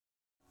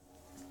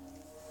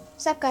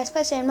What's up, guys?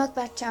 Play look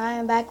back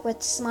time. I'm back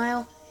with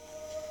Smile.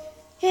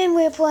 And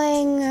we're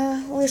playing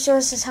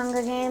Resources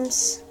Hunger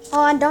Games.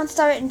 Oh, and don't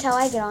start it until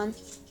I get on.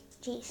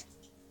 Jeez.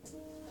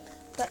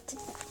 But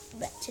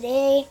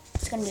today,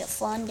 it's going to be a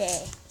fun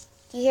day.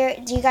 Do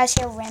you guys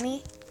hear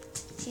Remy?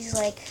 She's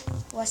like,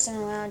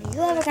 rustling around. Are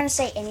you ever going to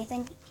say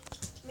anything?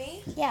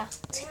 Me? Yeah.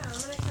 Yeah, I'm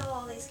going to kill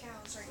all these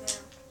cows right now.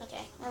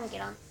 Okay, let me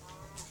get on.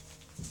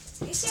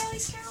 You see all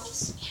these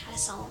cows? Yeah, I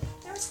saw them.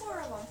 There was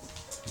 4 of them.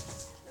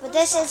 But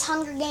this is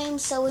Hunger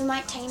Games, so we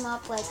might team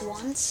up like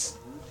once.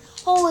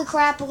 Holy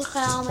crap, look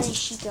at how many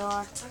sheep there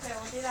are. Okay,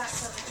 we'll do that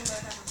so we can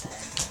both have a bed.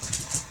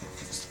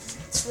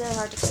 It's really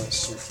hard to kill a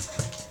sheep.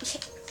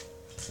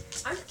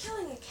 I'm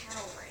killing a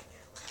cow right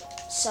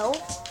now. So,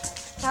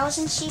 cows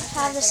and sheep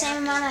have the same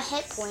amount of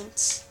hit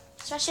points,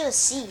 especially with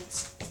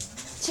seeds.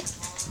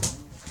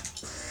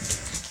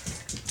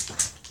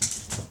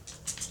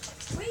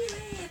 Wait.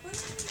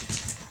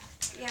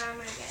 Yeah, I'm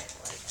gonna get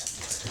like a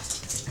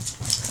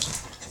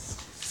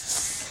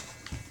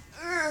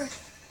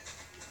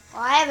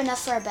Well, I have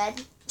enough for a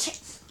bed.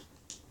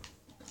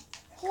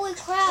 Holy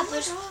crap! Oh my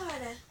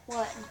god!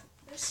 What?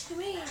 There's too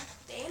many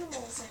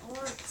animals at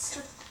once.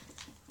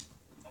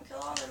 Kill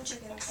all them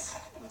chickens.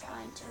 I'm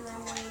trying to. And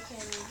then we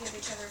can give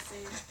each other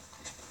food.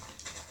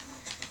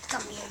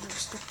 Come here, you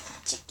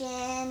stupid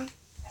chicken.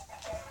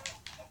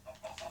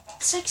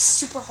 It's like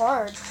super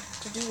hard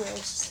to do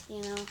this,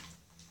 you know.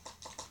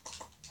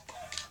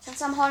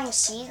 Since I'm holding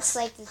seeds,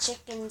 like the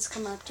chickens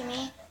come up to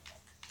me,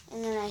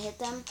 and then I hit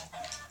them.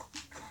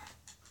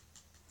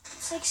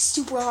 It's like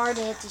super hard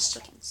to hit these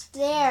chickens.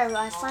 There,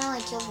 I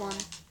finally killed one.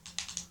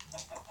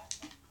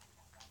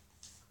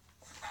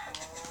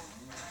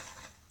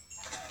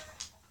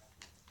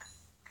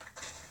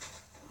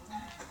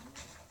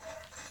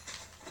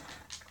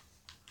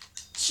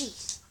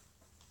 Jeez.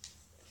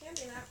 It can't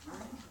be that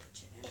hard.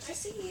 I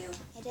see you.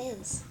 It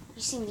is.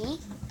 You see me?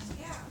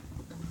 Yeah.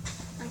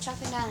 I'm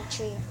chopping down a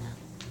tree right now.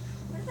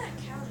 Where did that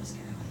cow just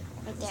go?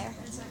 Right there.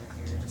 It's over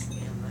here just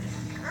being like,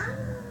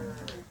 Arr!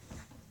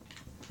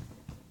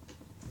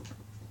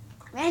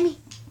 Remy!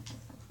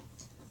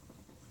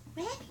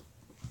 Remy!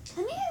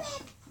 Come here,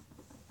 Remy!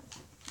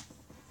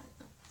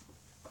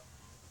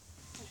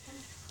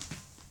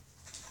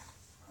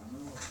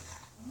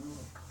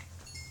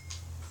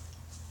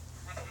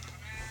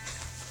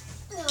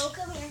 No,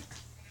 come here.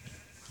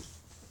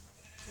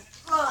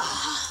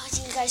 Oh, do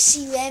you guys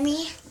see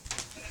Remy?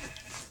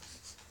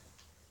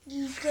 Do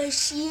you guys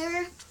see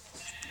her?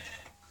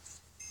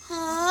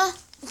 Huh?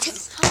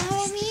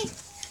 Huh, Remy?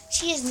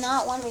 She is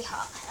not one we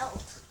held.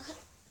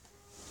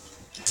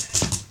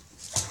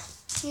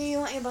 Here, you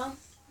want your bone?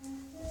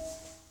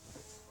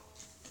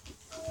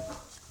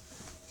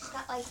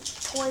 Got like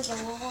toys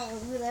all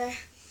over there.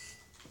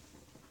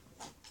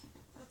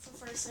 That's the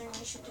first thing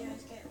we should do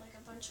is get like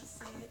a bunch of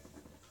food.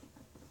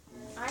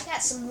 I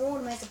got some more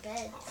to make a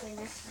bed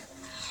cleaner.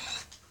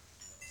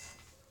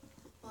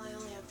 Well, I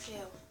only have 2.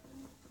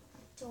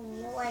 So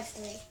we'll have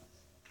 3.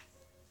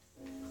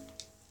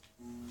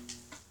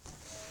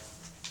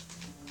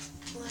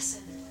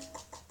 Listen,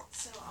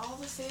 so all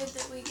the food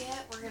that we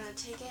get, we're gonna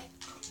take it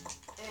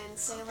and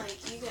say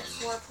like you get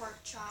 4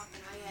 pork chop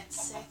and I get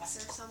 6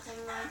 or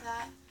something like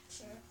that.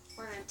 Sure.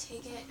 We're gonna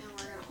take it and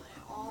we're gonna put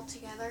it all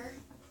together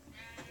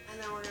and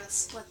then we're gonna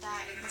split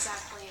that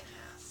exactly in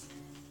half.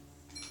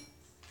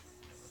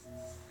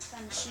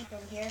 Found a sheep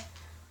over here.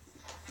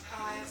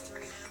 Oh, I have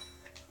 3 now.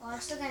 Well, I'm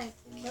still gonna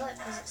kill it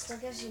because it still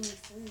gives you me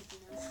food, you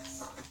know.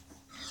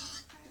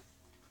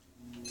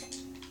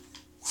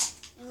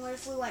 And what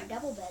if we want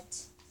double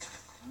beds?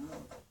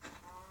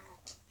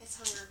 It's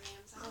Hunger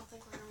Games. I don't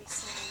think we're gonna be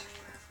staying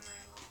anywhere for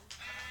very long.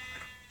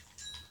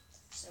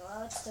 So I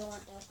would still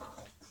want double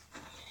beds.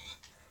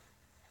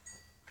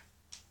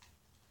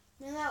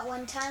 Remember that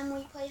one time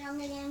we played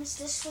Hunger Games?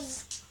 This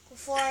was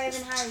before I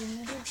even had a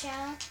YouTube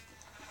channel.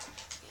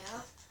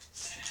 Yeah?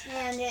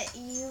 And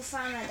you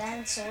found that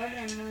diamond sword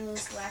and one of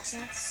those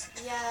blacksmiths.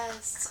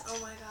 Yes. Oh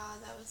my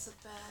god, that was the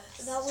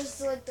best. That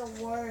was like the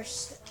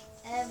worst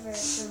ever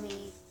for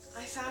me.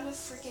 I found a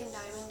freaking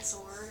diamond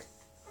sword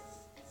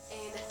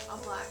in a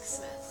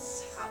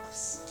blacksmith's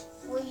house.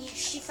 Well,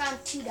 she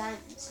found 2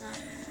 diamonds, not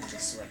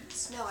just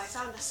swords. No, I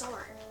found a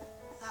sword.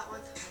 That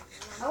one time.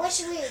 I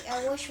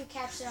wish we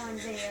captured it on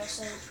video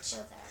so we could show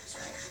that,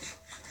 right?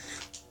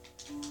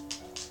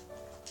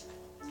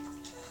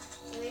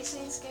 Do these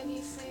things give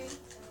you food?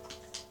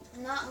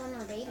 Not when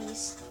we're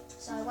babies,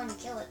 so I wouldn't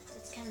kill it.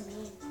 It's kind of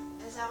mean.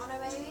 Is that one a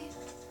baby?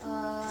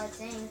 I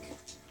think. It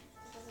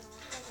doesn't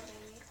look like a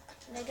baby.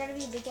 They gotta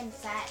be big and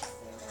fat.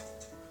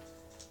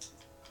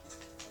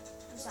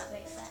 It's not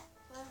very fat.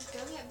 Well,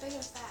 go get big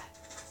and fat.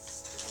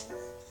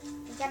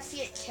 You gotta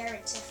feed it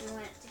carrots if you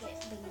want it to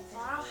get big and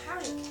Well, fat. I don't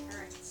have any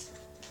carrots.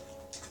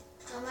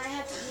 I might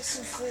have to eat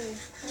some food.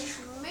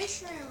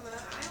 Mushroom, I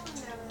don't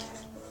know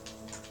that.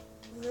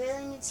 We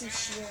really need some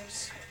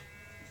shears.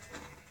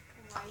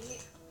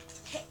 Right?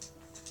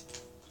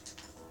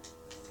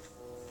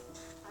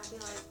 I'd be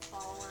like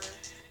baller.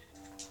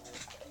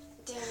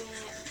 Damn it.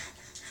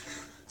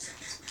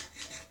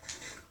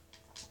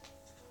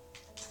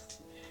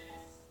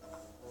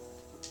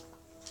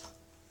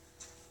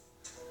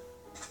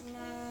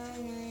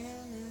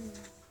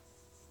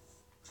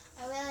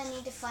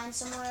 find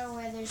somewhere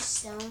where there's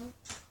stone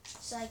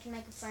so I can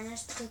make a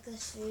furnace to cook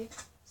this food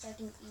so I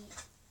can eat.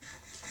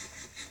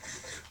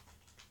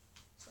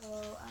 So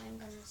I'm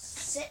going to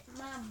sit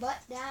my butt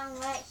down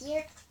right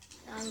here.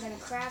 Now I'm going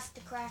to craft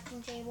the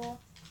crafting table.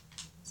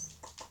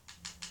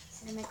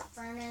 So to make a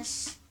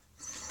furnace.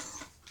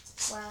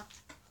 Well,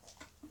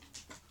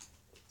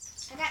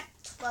 I got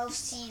 12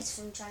 seeds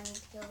from trying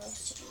to kill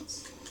those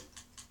chickens.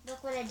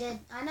 Look what I did.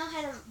 I know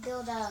how to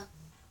build a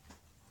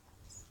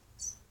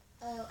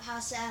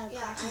house out of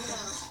crafting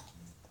tables.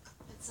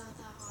 It's not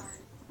that hard.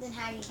 Then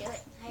how do you do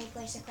it? How do you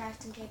place a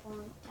crafting table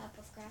on top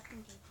of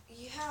crafting table?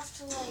 You have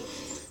to like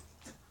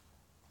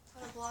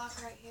put a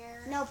block right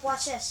here. Nope,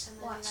 watch this. And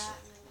then Watch. that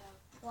and then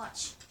go.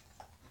 Watch.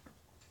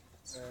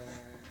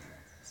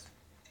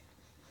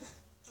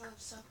 Oh,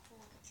 so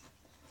cool.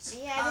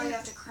 See, You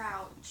have to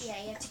crouch.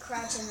 Yeah, you have to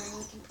crouch and then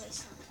you can place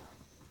it on top.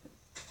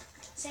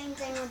 Same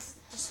thing with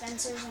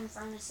dispensers and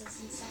furnaces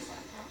and stuff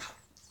like that.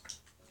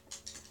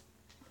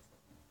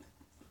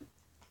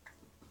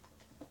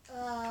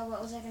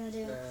 What was I gonna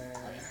do? Oh,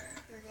 yeah.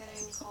 You're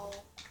getting coal.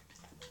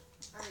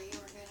 Or you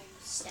were getting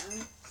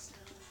Stone.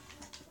 stone.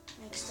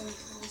 Make stone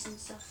tools and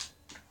stuff.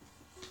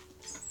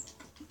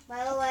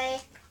 By the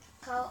way,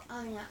 no.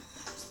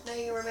 No,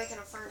 you were making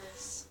a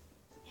furnace.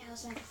 Yeah, I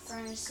was making a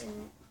furnace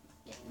and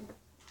getting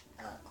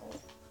coal.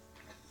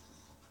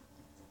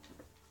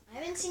 I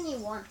haven't seen you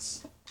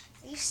once.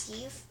 Are you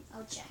Steve?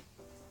 I'll check.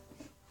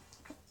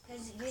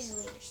 Because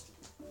usually you're Steve.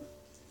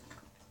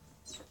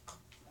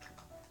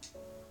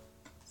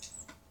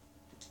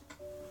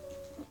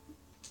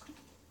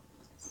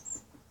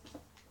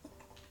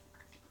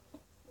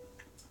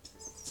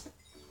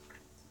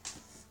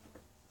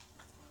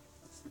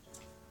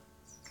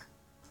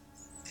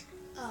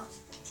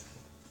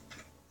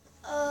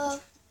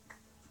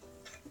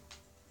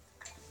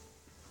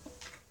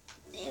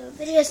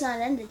 The video's not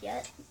ended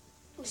yet.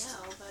 No,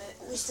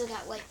 but We still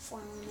got like 4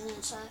 more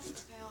minutes left.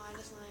 okay, well, I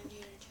just wanted you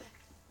to check.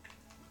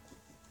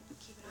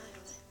 Keep an eye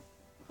on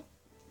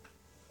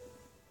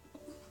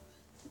it.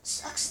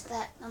 Sucks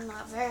that I'm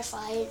not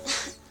verified.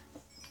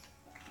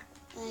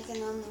 And I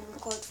can only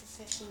record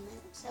for 15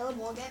 minutes.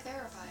 We'll get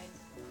verified.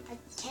 I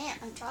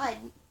can't. I tried.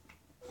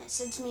 It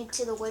sends me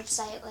to the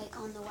website, like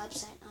on the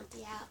website, not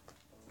the app.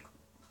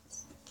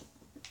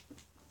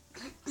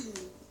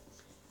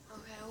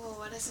 Okay, well,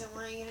 what does it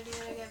want you to do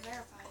to get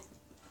verified?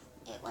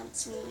 It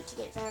wants me to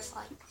get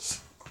verified.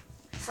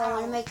 So I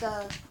want to make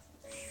a,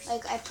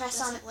 like, I press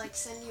Does on it, like,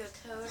 send you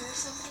a code or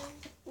something?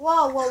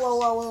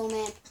 Whoa,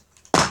 man.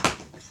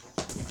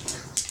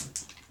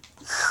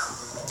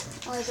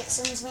 Like, it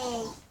sends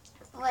me,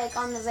 like,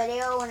 on the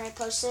video when I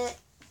post it,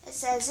 it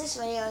says this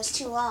video is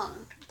too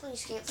long.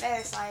 Please get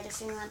verified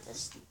if you want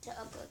this to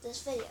upload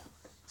this video.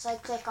 So I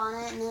click on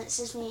it, and then it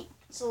sends me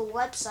to a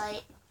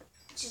website,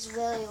 which is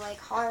really, like,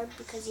 hard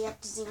because you have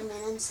to zoom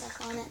in and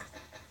stuff on it.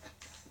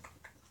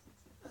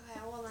 Okay,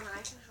 well, then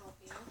I can help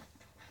you.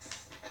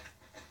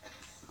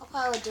 I'll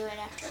probably do it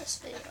after this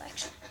video,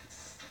 actually.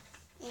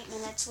 8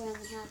 minutes, we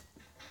only have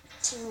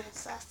 2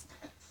 minutes left.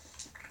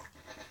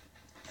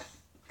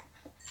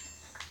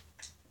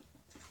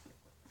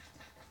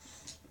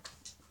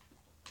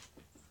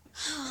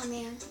 Oh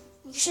man,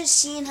 you should have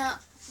seen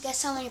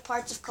guess how many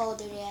parts of Call of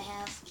Duty I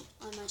have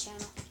on my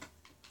channel.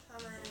 How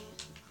many?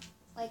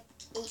 Like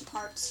 8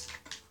 parts.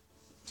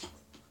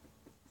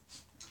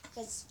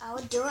 Because I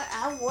would do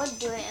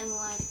it in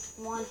like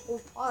one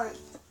whole part.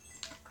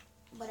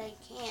 But I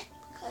can't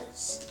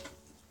because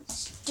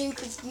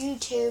stupid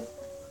YouTube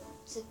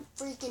is a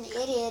freaking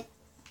idiot.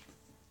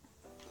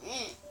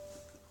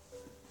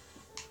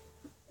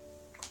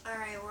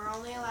 Alright, we're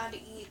only allowed to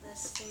eat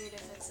this food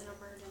if it's an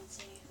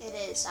emergency. It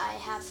is. I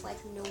have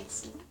like no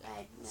food. I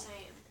have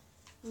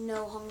Same.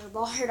 no hunger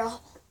bar at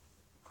all.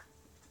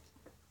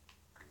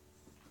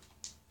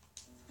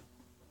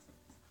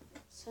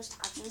 So is the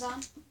options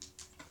on?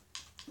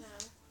 No.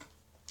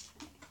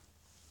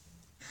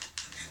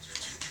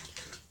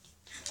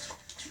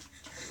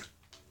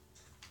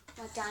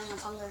 I'm like dying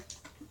of hunger.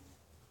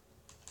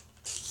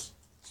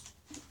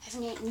 I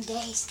haven't eaten in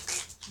days.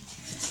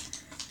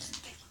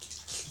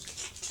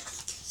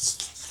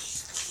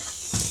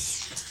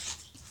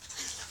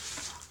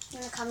 You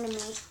wanna come to me?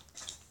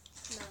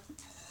 No.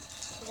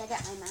 Because I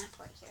got my map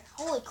right here.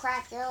 Holy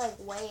crap, you're like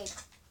way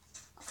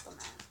off the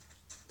map.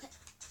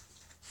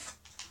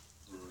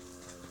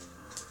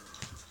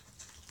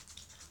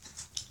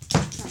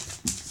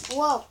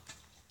 Whoa.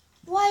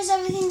 Why is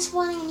everything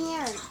spawning in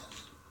here?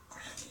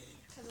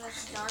 Because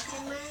it's dark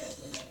in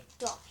there?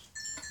 Dog.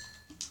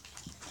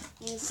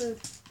 Need food.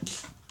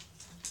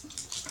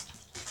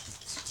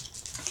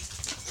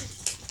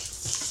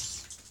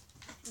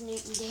 Haven't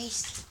eaten in days.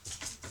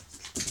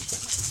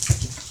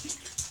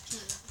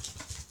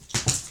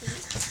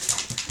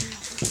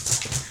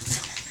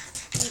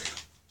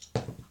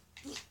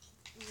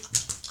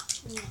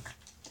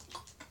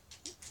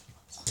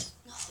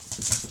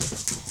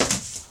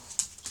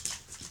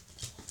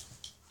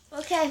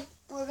 Okay,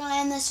 we're going to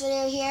end this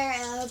video here,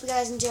 and I hope you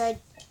guys enjoyed.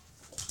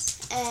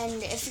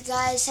 And if you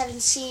guys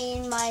haven't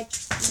seen my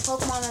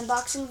Pokemon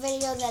unboxing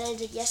video that I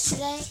did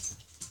yesterday,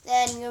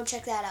 then go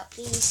check that out,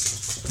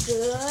 please.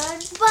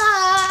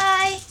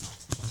 Goodbye!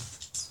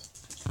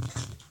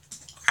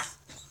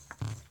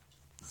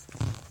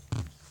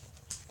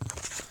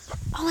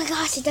 Oh my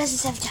gosh, it does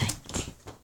this every time.